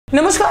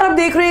नमस्कार, आप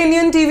देख रहे हैं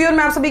इंडियन टीवी और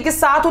मैं आप सभी के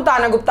साथ हूं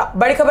ताना गुप्ता।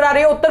 बड़ी खबर आ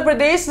रही है उत्तर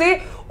प्रदेश से।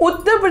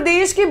 उत्तर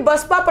प्रदेश की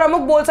बसपा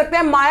प्रमुख बोल सकते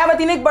हैं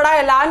मायावती ने एक बड़ा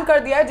ऐलान कर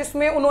दिया है,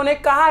 जिसमें उन्होंने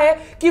कहा है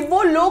कि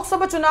वो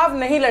लोकसभा चुनाव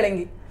नहीं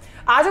लड़ेंगी।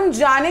 आज हम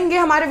जानेंगे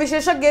हमारे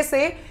विशेषज्ञ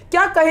से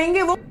क्या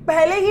कहेंगे वो।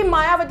 पहले ही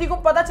मायावती को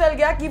पता चल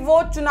गया कि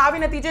वो चुनावी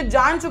नतीजे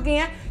जान चुकी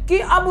हैं कि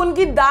अब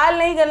उनकी दाल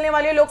नहीं गलने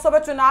वाली है लोकसभा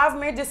चुनाव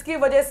में, जिसकी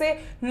वजह से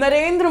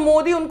नरेंद्र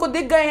मोदी उनको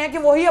दिख गए हैं कि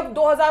वही अब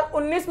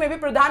 2019 में भी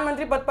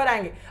प्रधानमंत्री पद पर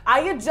आएंगे।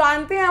 आइए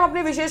जानते हैं हम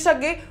अपने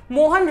विशेषज्ञ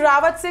मोहन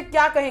रावत से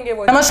क्या कहेंगे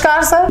वो।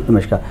 नमस्कार सर।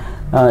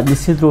 नमस्कार।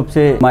 निश्चित रूप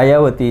से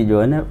मायावती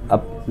जो है ना,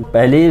 अब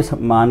पहले ही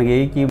मान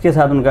गई कि उसके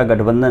साथ उनका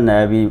गठबंधन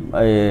है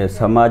अभी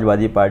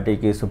समाजवादी पार्टी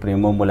के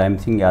सुप्रीमो मुलायम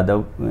सिंह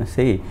यादव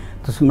से ही।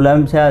 तो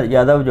मुलायम सिंह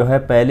यादव जो है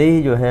पहले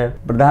ही जो है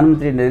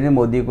प्रधानमंत्री नरेंद्र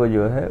मोदी को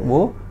जो है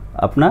वो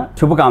अपना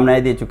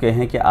शुभकामनाएं दे चुके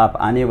हैं कि आप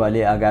आने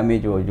वाले आगामी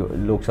जो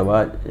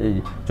लोकसभा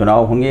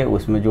चुनाव होंगे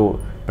उसमें जो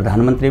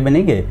प्रधानमंत्री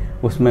बनेंगे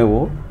उसमें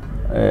वो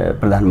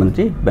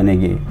प्रधानमंत्री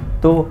बनेंगे।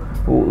 तो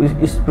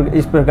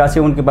इस प्रकार से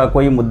उनके पास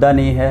कोई मुद्दा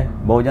नहीं है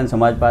बहुजन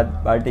समाज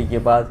पार्टी के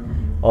पास।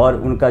 और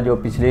उनका जो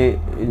पिछले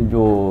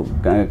जो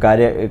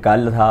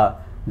कार्यकाल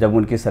था जब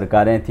उनकी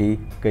सरकारें थी,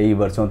 कई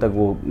वर्षों तक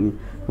वो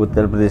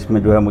उत्तर प्रदेश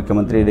में जो है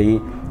मुख्यमंत्री रही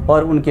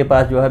और उनके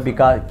पास जो है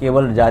विकास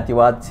केवल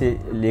जातिवाद से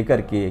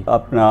लेकर के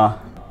अपना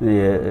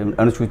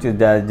अनुसूचित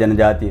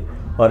जनजाति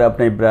और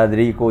अपने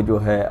बिरादरी को जो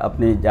है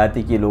अपने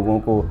जाति के लोगों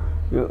को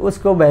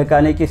उसको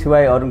बहकाने के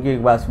सिवाय और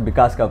उनके पास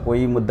विकास का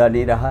कोई मुद्दा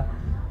नहीं रहा।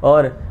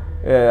 और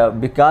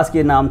विकास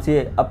के नाम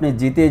से अपने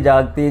जीते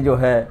जागते जो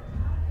है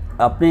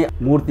अपनी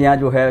मूर्तियां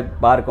जो है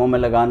पार्कों में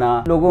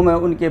लगाना, लोगों में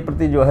उनके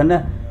प्रति जो है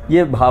ना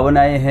ये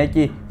भावनाएं हैं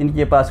कि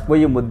इनके पास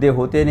कोई मुद्दे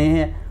होते नहीं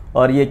हैं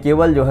और ये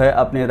केवल जो है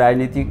अपने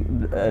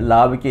राजनीतिक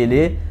लाभ के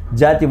लिए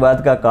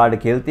जातिवाद का कार्ड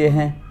खेलते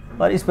हैं।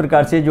 और इस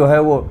प्रकार से जो है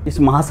वो इस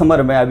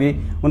महासमर में अभी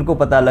उनको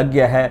पता लग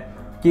गया है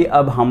कि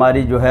अब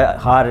हमारी जो है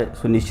हार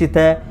सुनिश्चित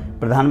है।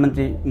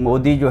 प्रधानमंत्री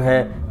मोदी जो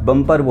है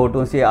बम्पर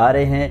वोटों से आ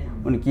रहे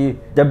हैं। उनकी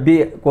जब भी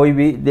कोई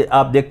भी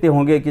आप देखते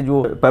होंगे कि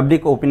जो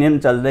पब्लिक ओपिनियन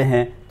चल रहे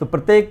हैं तो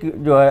प्रत्येक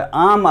जो है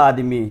आम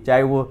आदमी,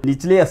 चाहे वो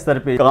निचले स्तर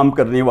पे काम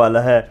करने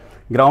वाला है,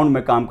 ग्राउंड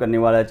में काम करने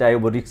वाला है, चाहे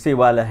वो रिक्शे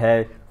वाला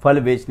है, फल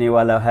बेचने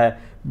वाला है,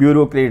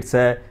 ब्यूरोक्रेट्स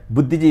है,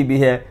 बुद्धिजीवी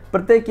है,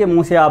 प्रत्येक के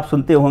मुंह से आप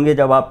सुनते होंगे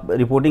जब आप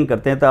रिपोर्टिंग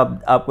करते हैं तो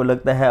आपको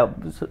लगता है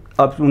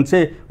आप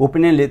उनसे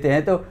ओपिनियन लेते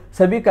हैं तो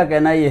सभी का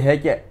कहना ये है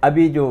कि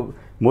अभी जो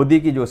मोदी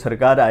की जो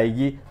सरकार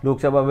आएगी,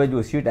 लोकसभा में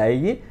जो सीट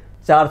आएगी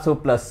 400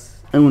 प्लस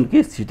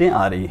उनकी सीटें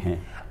आ रही हैं।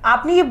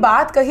 आपने ये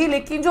बात कही,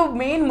 लेकिन जो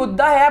मेन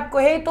मुद्दा है आप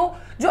कहे तो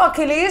जो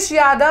अखिलेश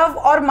यादव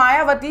और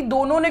मायावती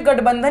दोनों ने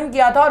गठबंधन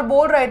किया था और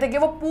बोल रहे थे कि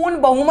वो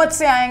पूर्ण बहुमत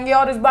से आएंगे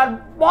और इस बार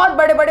बहुत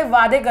बड़े बड़े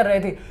वादे कर रहे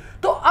थे,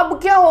 तो अब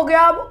क्या हो गया?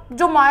 अब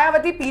जो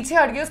मायावती पीछे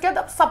हट गई उसके बाद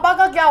अब सपा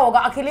का क्या होगा?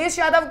 अखिलेश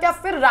यादव क्या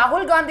फिर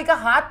राहुल गांधी का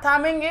हाथ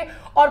थामेंगे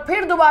और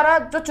फिर दोबारा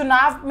जो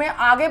चुनाव में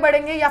आगे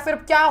बढ़ेंगे, या फिर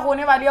क्या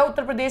होने वाली है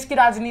उत्तर प्रदेश की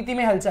राजनीति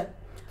में हलचल?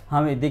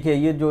 हाँ, देखिए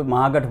ये जो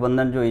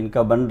महागठबंधन जो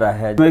इनका बन रहा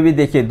है इसमें भी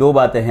देखिए दो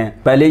बातें हैं।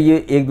 पहले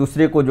ये एक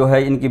दूसरे को जो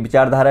है इनकी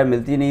विचारधारा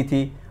मिलती नहीं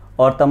थी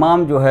और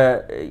तमाम जो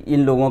है इन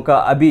लोगों का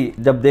अभी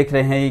जब देख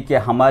रहे हैं कि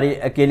हमारी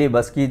अकेले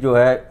बस की जो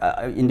है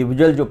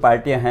इंडिविजुअल जो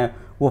पार्टियां हैं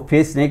वो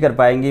फेस नहीं कर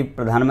पाएंगी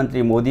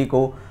प्रधानमंत्री मोदी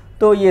को,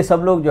 तो ये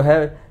सब लोग जो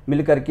है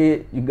मिल कर के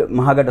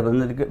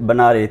महागठबंधन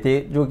बना रहे थे,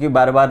 जो कि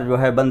बार बार जो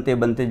है बनते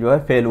बनते जो है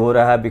फेल हो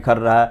रहा है, बिखर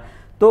रहा है।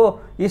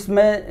 तो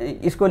इसमें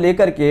इसको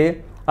लेकर के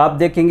आप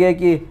देखेंगे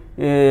कि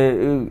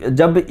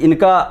जब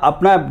इनका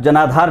अपना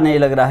जनाधार नहीं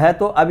लग रहा है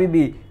तो अभी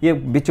भी ये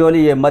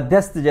बिचौली, ये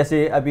मध्यस्थ,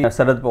 जैसे अभी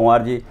शरद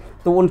पवार जी,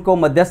 तो उनको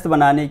मध्यस्थ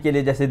बनाने के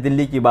लिए, जैसे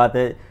दिल्ली की बात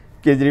है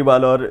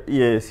केजरीवाल और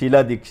ये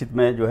शीला दीक्षित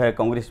में जो है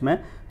कांग्रेस में,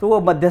 तो वो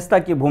मध्यस्थता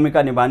की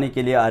भूमिका निभाने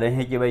के लिए आ रहे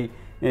हैं कि भाई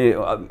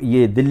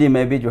ये दिल्ली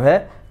में भी जो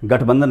है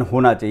गठबंधन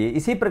होना चाहिए।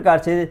 इसी प्रकार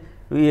से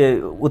ये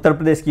उत्तर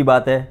प्रदेश की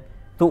बात है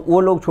तो वो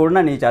लोग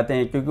छोड़ना नहीं चाहते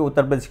हैं क्योंकि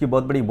उत्तर प्रदेश की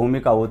बहुत बड़ी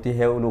भूमिका होती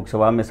है। वो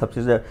लोकसभा में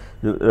सबसे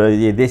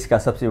ये देश का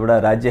सबसे बड़ा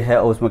राज्य है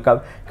और उसमें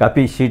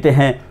काफ़ी सीटें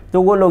हैं,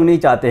 तो वो लोग नहीं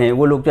चाहते हैं।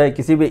 वो लोग चाहे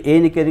किसी भी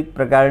एक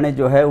प्रकार ने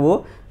जो है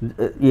वो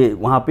ये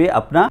वहाँ पे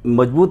अपना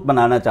मजबूत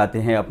बनाना चाहते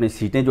हैं, अपनी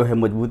सीटें जो है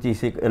मजबूती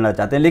से करना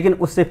चाहते हैं, लेकिन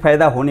उससे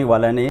फायदा होने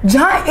वाला नहीं है।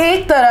 जहाँ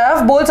एक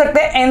तरफ बोल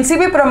सकते हैं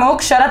एनसीपी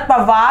प्रमुख शरद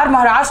पवार,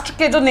 महाराष्ट्र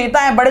के जो नेता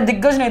हैं, बड़े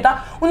दिग्गज नेता,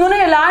 उन्होंने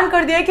ऐलान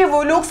कर दिया कि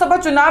वो लोकसभा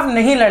चुनाव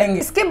नहीं लड़ेंगे।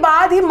 इसके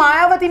बाद ही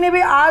मायावती ने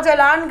भी आज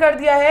ऐलान कर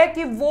दिया है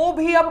कि वो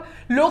भी अब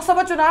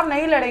लोकसभा चुनाव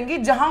नहीं लड़ेंगी।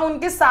 जहां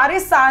उनके सारे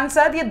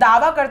सांसद ये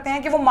दावा करते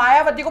हैं कि वो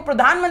मायावती को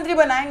प्रधानमंत्री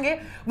बनाएंगे,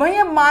 वहीं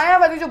अब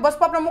मायावती जो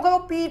बसपा प्रमुख है वो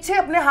पीछे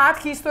अपने हाथ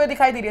खींचते हुए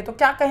दिखाई दे रही है। तो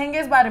क्या कहेंगे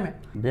इस बारे में?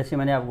 जैसे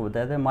मैंने आपको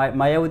बताया था,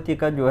 मायावती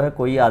का जो है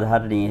कोई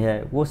आधार नहीं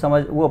है।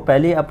 वो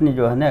पहले अपनी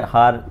जो है ना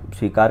हार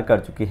स्वीकार कर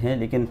चुकी हैं,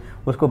 लेकिन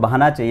उसको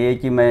बहाना चाहिए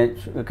कि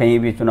मैं कहीं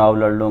भी चुनाव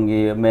लड़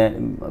लूँगी,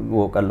 मैं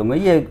वो कर लूँगी,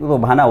 ये वो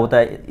बहाना होता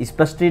है।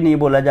 स्पष्ट ही नहीं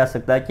बोला जा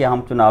सकता कि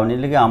हम चुनाव नहीं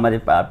लगे, हमारी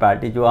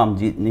पार्टी जो हम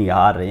जीत नहीं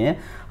हार रहे हैं,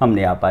 हम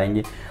नहीं आ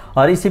पाएंगे।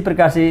 और इसी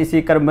प्रकार से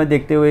इसी क्रम में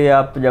देखते हुए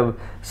आप जब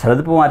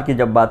शरद पवार की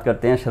जब बात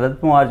करते हैं, शरद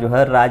पवार जो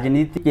है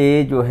राजनीति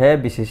के जो है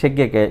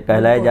विशेषज्ञ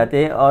कहलाए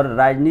जाते हैं और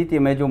राजनीति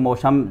में जो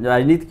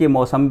राजनीति के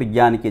मौसम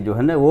विज्ञान के जो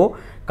है ना वो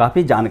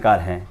काफ़ी जानकार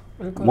हैं,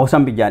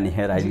 मौसम विज्ञानी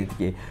है राजनीति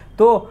के।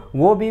 तो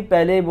वो भी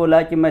पहले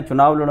बोला कि मैं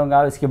चुनाव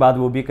लड़ूंगा, इसके बाद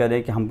वो भी कह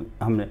रहे कि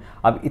हमने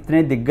अब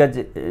इतने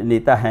दिग्गज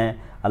नेता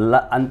हैं, अल्लाह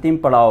अंतिम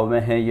पड़ाव में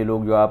हैं ये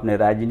लोग जो अपने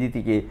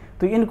राजनीति के,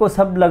 तो इनको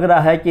सब लग रहा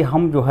है कि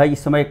हम जो है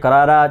इस समय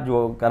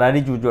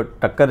करारी जो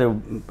टक्कर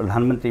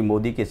प्रधानमंत्री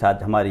मोदी के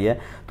साथ हमारी है,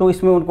 तो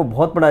इसमें उनको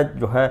बहुत बड़ा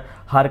जो है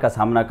हार का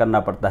सामना करना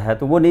पड़ता है।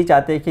 तो वो नहीं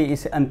चाहते कि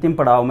इस अंतिम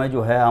पड़ाव में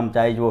जो है हम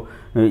चाहे जो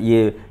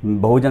ये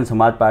बहुजन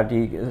समाज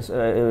पार्टी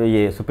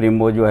ये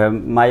सुप्रीमो जो है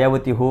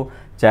मायावती हो,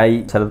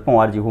 चाहे शरद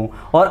पवार जी हों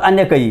और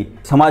अन्य कई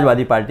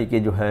समाजवादी पार्टी के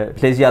जो है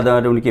अखिलेश यादव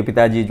और उनके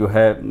पिताजी जो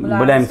है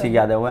मुलायम सिंह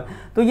यादव है,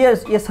 तो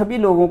ये सभी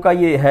लोगों का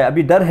ये है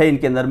अभी डर है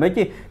इनके अंदर में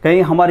कि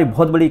कहीं हमारी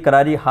बहुत बड़ी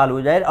करारी हाल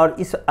हो जाए और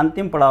इस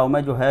अंतिम पड़ाव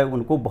में जो है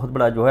उनको बहुत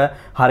बड़ा जो है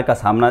हार का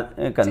सामना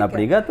करना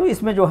पड़ेगा। तो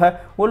इसमें जो है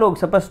वो लोग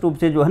स्पष्ट रूप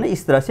से जो है ना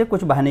इस तरह से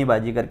कुछ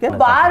बहानेबाजी करके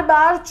बार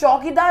बार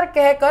चौकीदार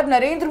कहकर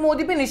नरेंद्र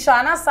मोदी पे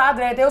निशाना साध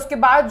रहे थे। उसके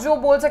बाद जो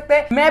बोल सकते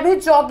हैं मैं भी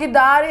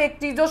चौकीदार, एक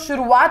चीज जो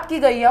शुरुआत की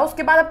गई है,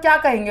 उसके बाद अब क्या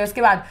कहेंगे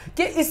उसके बाद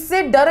कि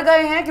इससे डर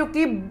गए हैं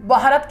क्योंकि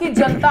भारत की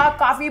जनता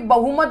काफी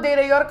बहुमत दे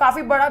रही है और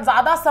काफी बड़ा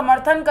ज्यादा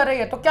समर्थन कर रही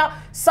है। तो क्या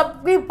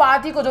सबकी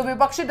पार्टी को जो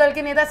विपक्षी दल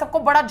के नेता है सबको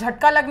बड़ा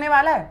झटका लगने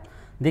वाला है?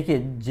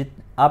 देखिए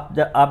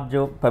आप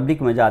जो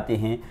पब्लिक में जाते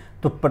हैं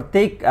तो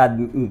प्रत्येक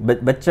आदमी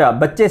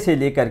बच्चे से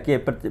लेकर के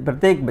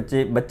प्रत्येक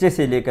बच्चे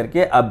से लेकर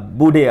के अब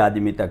बूढ़े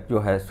आदमी तक जो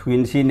है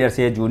सीनियर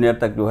से जूनियर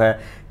तक जो है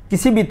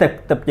किसी भी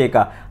तबके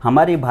का,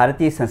 हमारी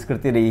भारतीय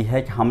संस्कृति रही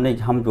है कि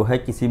हम जो है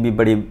किसी भी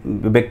बड़े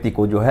व्यक्ति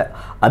को जो है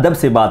अदब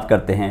से बात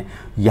करते हैं।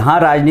 यहाँ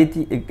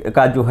राजनीति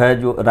का जो है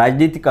जो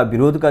राजनीति का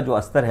विरोध का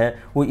जो स्तर है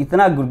वो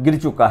इतना गिर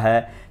चुका है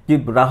कि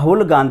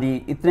राहुल गांधी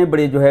इतने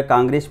बड़े जो है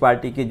कांग्रेस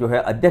पार्टी के जो है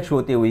अध्यक्ष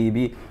होते हुए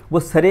भी वो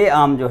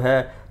सरेआम जो है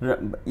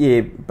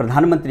ये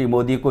प्रधानमंत्री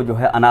मोदी को जो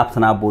है अनाप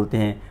शनाप बोलते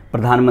हैं।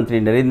 प्रधानमंत्री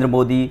नरेंद्र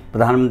मोदी,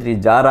 प्रधानमंत्री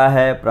जा रहा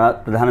है,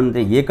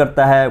 प्रधानमंत्री ये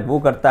करता है वो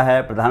करता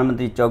है,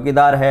 प्रधानमंत्री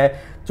चौकीदार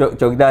है,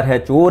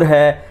 चोर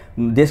है,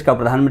 देश का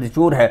प्रधानमंत्री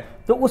चोर है।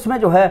 तो उसमें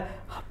जो है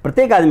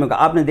प्रत्येक आदमी का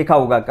आपने देखा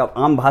होगा कि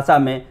आम भाषा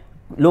में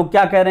लोग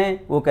क्या कह रहे हैं,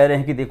 वो कह रहे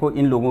हैं कि देखो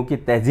इन लोगों की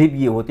तहजीब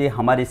ये होती है,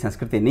 हमारी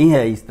संस्कृति नहीं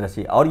है इस तरह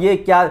से। और ये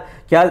क्या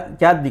क्या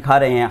क्या दिखा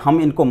रहे हैं,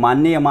 हम इनको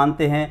मानने या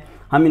मानते हैं,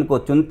 हम इनको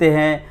चुनते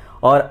हैं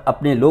और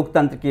अपने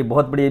लोकतंत्र के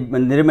बहुत बड़े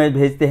निर्णय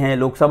भेजते हैं,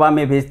 लोकसभा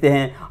में भेजते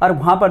हैं और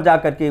वहाँ पर जा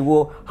कर के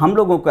वो हम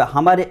लोगों को,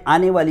 हमारे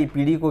आने वाली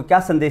पीढ़ी को क्या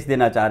संदेश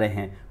देना चाह रहे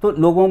हैं। तो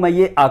लोगों में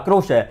ये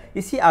आक्रोश है,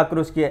 इसी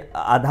आक्रोश के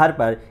आधार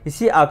पर,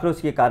 इसी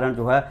आक्रोश के कारण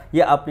जो है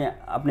ये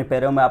अपने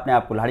पैरों में अपने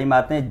आप को कुल्हाड़ी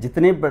मारते हैं।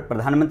 जितने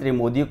प्रधानमंत्री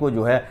मोदी को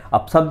जो है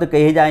अपशब्द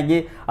कहे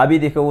जाएंगे, अभी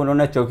देखो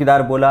उन्होंने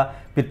चौकीदार बोला,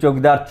 फिर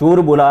चौकीदार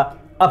चोर बोला,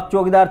 अब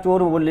चौकीदार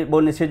चोर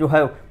बोलने से जो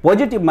है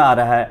पॉजिटिव में आ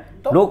रहा है,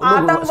 तो लोग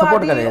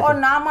सपोर्ट कर रहे हैं। और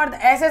नामर्द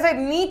ऐसे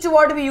नीच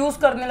वर्ड भी यूज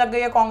करने लग गई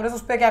है कांग्रेस,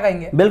 उस पर क्या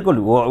कहेंगे? बिल्कुल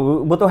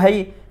वो तो है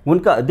ही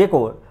उनका।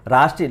 देखो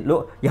राष्ट्रीय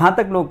लोग यहाँ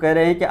तक लोग कह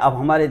रहे हैं कि अब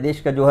हमारे देश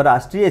का जो है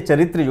राष्ट्रीय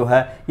चरित्र जो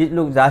है, ये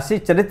लोग राष्ट्रीय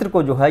चरित्र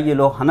को जो है ये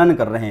लोग हनन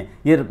कर रहे हैं,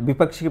 ये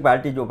विपक्ष की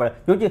पार्टी जो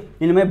क्योंकि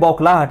इनमें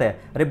बौखलाहट है।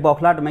 अरे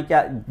बौखलाहट में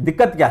क्या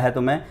दिक्कत क्या है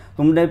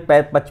तुमने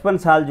 55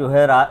 साल जो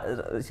है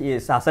ये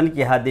शासन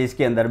किया है देश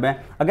के अंदर में।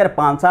 अगर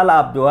 5 साल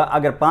आप जो है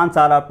अगर 5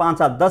 साल और 5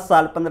 साल 10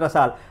 साल 15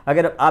 साल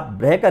अगर आप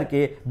रह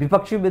करके,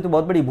 विपक्षी में तो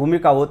बहुत बड़ी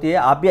भूमिका होती है,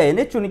 आप भी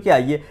आइए चुन के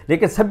आइए,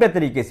 लेकिन सभ्य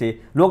तरीके से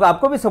लोग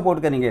आपको भी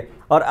सपोर्ट करेंगे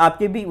और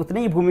आपकी भी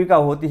उतनी ही भूमिका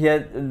होती है।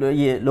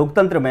 ये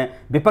लोकतंत्र में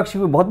विपक्ष की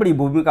बहुत बड़ी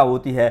भूमिका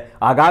होती है,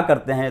 आगाह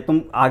करते हैं,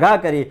 तुम आगाह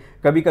करिए।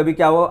 कभी कभी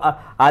क्या हो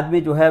आदमी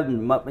जो है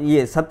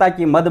ये सत्ता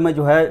की मद में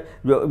जो है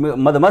जो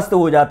मदमस्त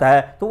हो जाता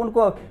है, तो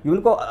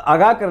उनको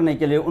आगाह करने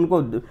के लिए,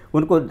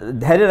 उनको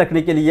धैर्य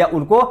रखने के लिए या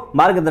उनको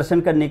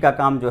मार्गदर्शन करने का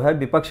काम जो है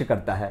विपक्ष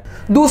करता है।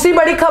 दूसरी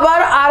बड़ी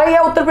खबर आ रही है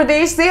उत्तर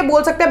प्रदेश से।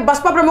 बोल सकते हैं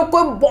बसपा प्रमुख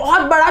को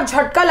बहुत बड़ा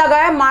झटका लगा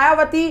है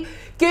मायावती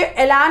के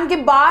ऐलान के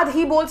बाद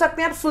ही। बोल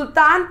सकते हैं अब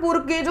सुल्तानपुर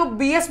के जो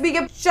बीएसपी के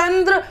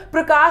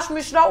चंद्रप्रकाश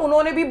मिश्रा,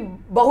 उन्होंने भी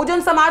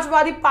बहुजन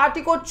समाजवादी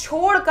पार्टी को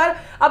छोड़कर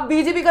अब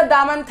बीजेपी का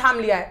दामन थाम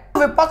लिया है।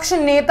 विपक्ष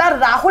नेता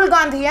राहुल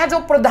गांधी हैं जो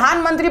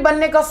प्रधानमंत्री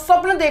बनने का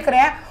स्वप्न देख रहे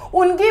हैं,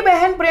 उनकी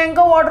बहन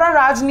प्रियंका वाड्रा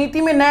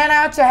राजनीति में नया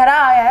नया चेहरा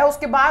आया है।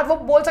 उसके बाद वो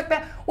बोल सकते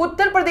हैं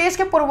उत्तर प्रदेश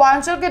के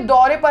पूर्वांचल के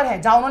दौरे पर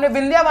है, जहां उन्होंने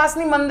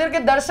विंध्यवासिनी मंदिर के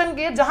दर्शन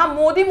किए, जहां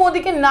मोदी मोदी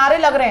के नारे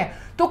लग रहे हैं।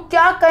 तो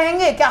क्या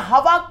कहेंगे, क्या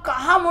हवा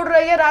कहां मुड़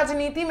रही है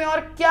राजनीति में और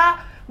क्या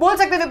बोल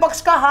सकते हैं विपक्ष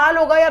का हाल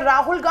होगा, या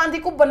राहुल गांधी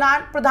को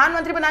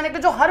प्रधानमंत्री बनाने के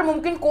लिए जो हर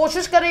मुमकिन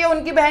कोशिश कर रही है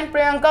उनकी बहन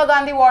प्रियंका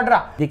गांधी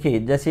वाड्रा? देखिए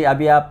जैसे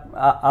अभी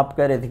आप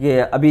कह रहे थे कि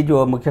अभी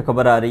जो मुख्य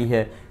खबर आ रही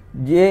है,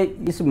 ये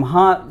इस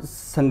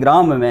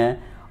महासंग्राम में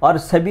और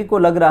सभी को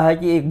लग रहा है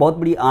कि एक बहुत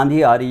बड़ी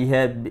आंधी आ रही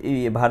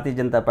है भारतीय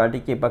जनता पार्टी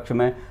के पक्ष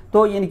में।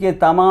 तो इनके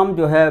तमाम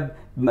जो है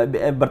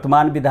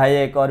वर्तमान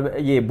विधायक और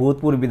ये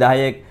भूतपूर्व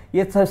विधायक,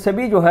 ये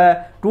सभी जो है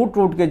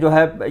टूट के जो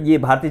है ये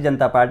भारतीय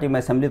जनता पार्टी में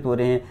सम्मिलित हो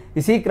रहे हैं।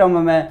 इसी क्रम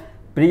में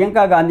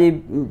प्रियंका गांधी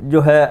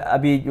जो है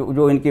अभी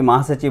जो इनकी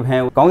महासचिव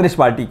हैं कांग्रेस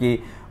पार्टी की,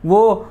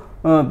 वो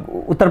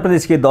उत्तर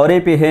प्रदेश के दौरे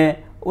पे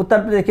हैं। उत्तर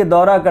प्रदेश के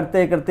दौरा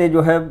करते करते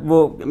जो है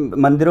वो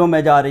मंदिरों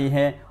में जा रही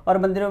हैं और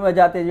मंदिरों में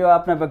जाते जो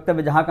अपना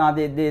वक्तव्य जहाँ कहाँ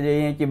दे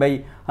रहे हैं कि भाई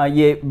हाँ,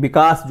 ये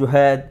विकास जो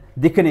है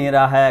दिख नहीं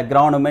रहा है,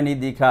 ग्राउंड में नहीं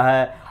दिख रहा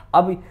है।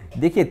 अब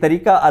देखिए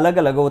तरीका अलग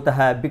अलग होता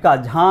है। विकास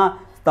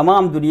जहाँ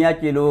तमाम दुनिया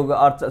के लोग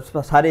और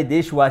सारे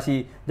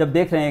देशवासी जब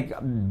देख रहे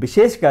हैं,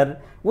 विशेषकर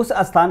उस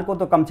स्थान को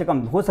तो कम से कम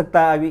हो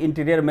सकता है अभी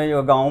इंटीरियर में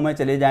जो गाँव में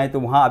चले जाएं तो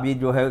वहाँ अभी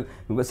जो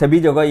है सभी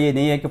जगह ये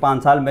नहीं है कि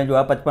 5 साल में जो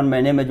है 55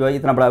 महीने में जो है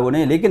इतना बड़ा वो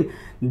नहीं है। लेकिन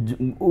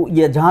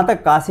ये जहाँ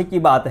तक काशी की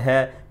बात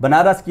है,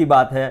 बनारस की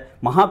बात है,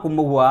 महाकुंभ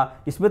हुआ,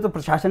 इसमें तो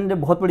प्रशासन ने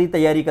बहुत बड़ी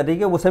तैयारी कर रही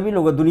है। वो सभी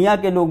लोग, दुनिया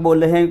के लोग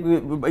बोल रहे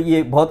हैं कि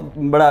ये बहुत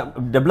बड़ा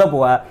डेवलप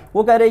हुआ है।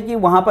 वो कह रहे हैं कि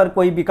वहाँ पर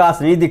कोई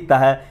विकास नहीं दिखता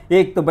है।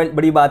 एक तो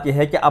बड़ी बात यह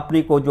है कि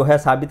अपने को जो है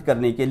साबित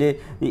करने के लिए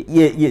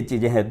ये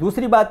चीज़ें हैं।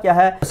 दूसरी बात क्या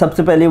है,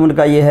 सबसे पहले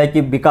उनका ये है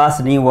कि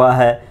विकास नहीं हुआ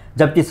है,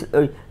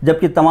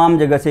 जबकि तमाम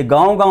जगह से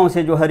गांव-गांव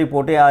से जो है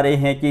रिपोर्टें आ रही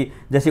हैं कि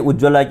जैसे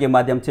उज्ज्वला के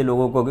माध्यम से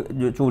लोगों को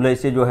जो चूल्हे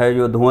से जो है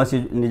जो धुआं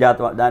से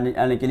निजात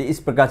आने के लिए इस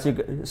प्रकार से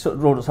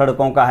रोड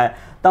सड़कों का है।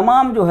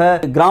 तमाम जो है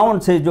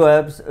ग्राउंड से जो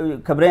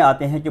है खबरें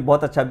आते हैं कि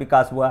बहुत अच्छा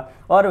विकास हुआ।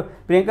 और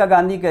प्रियंका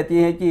गांधी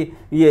कहती हैं कि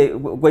ये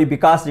कोई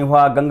विकास नहीं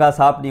हुआ, गंगा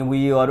साफ नहीं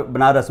हुई। और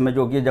बनारस में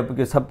जो कि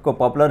जबकि सबको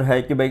पॉपुलर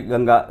है कि भाई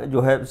गंगा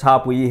जो है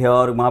साफ हुई है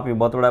और वहाँ पे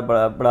बहुत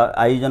बड़ा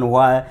आयोजन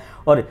हुआ है।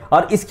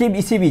 और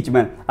इसी बीच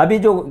में अभी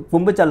जो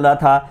कुंभ चल रहा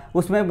था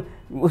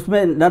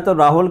उसमें न तो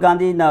राहुल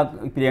गांधी न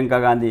प्रियंका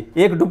गांधी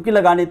एक डुबकी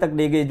लगाने तक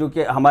ले गई, जो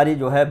कि हमारी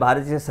जो है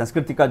भारतीय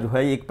संस्कृति का जो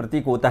है एक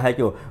प्रतीक होता है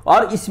कि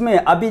और इसमें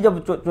अभी जब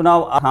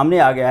चुनाव सामने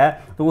आ गया है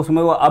तो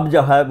उसमें वो अब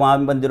जो है वहाँ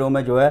मंदिरों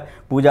में जो है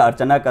पूजा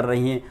अर्चना कर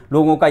रही हैं।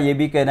 लोगों का ये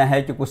भी कहना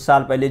है कि कुछ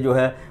साल पहले जो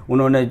है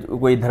उन्होंने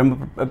कोई धर्म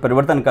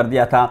परिवर्तन कर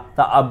दिया था,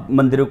 तो अब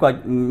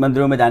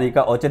मंदिरों में जाने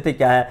का औचित्य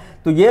क्या है।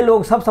 तो ये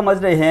लोग सब समझ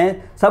रहे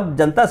हैं, सब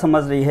जनता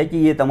समझ रही है कि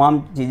ये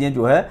तमाम चीज़ें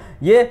जो है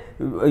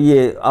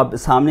ये अब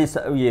सामने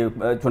ये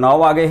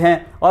चुनाव आ गए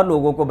हैं और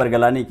लोगों को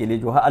बरगलाने के लिए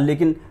जो है।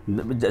 लेकिन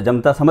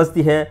जनता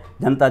समझती है,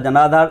 जनता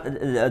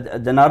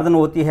जनार्दन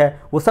होती है,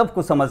 वो सब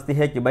कुछ समझती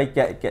है कि भाई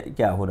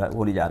क्या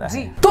होने जा रहा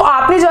है। तो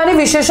आपने जानी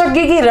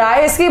विशेषज्ञ की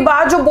राय, इसके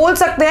बाद जो बोल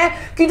सकते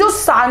हैं कि जो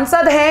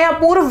सांसद हैं या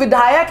पूर्व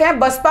विधायक हैं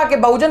बसपा के,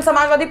 बहुजन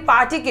समाजवादी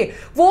पार्टी के,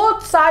 वो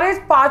सारे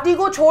पार्टी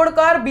को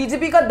छोड़कर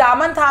बीजेपी का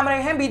दामन थाम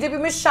रहे हैं, बीजेपी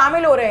में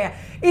शामिल हो रहे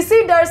हैं।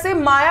 इसी डर से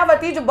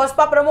मायावती जो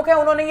बसपा प्रमुख है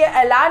उन्होंने ये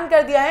ऐलान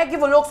कर दिया है कि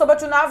वो लोकसभा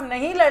चुनाव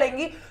नहीं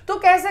लड़ेंगी। तो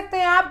कह सकते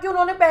हैं आप कि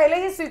उन्होंने पहले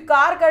ही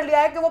स्वीकार कर लिया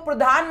है कि वो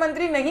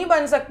प्रधानमंत्री नहीं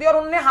बन सकती और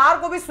उन्होंने हार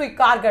को भी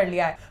स्वीकार कर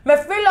लिया है। मैं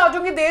फिर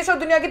लौटूंगी देश और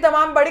दुनिया की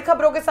तमाम बड़ी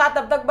खबरों के साथ,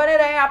 तब तक बने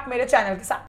रहें आप मेरे चैनल के साथ।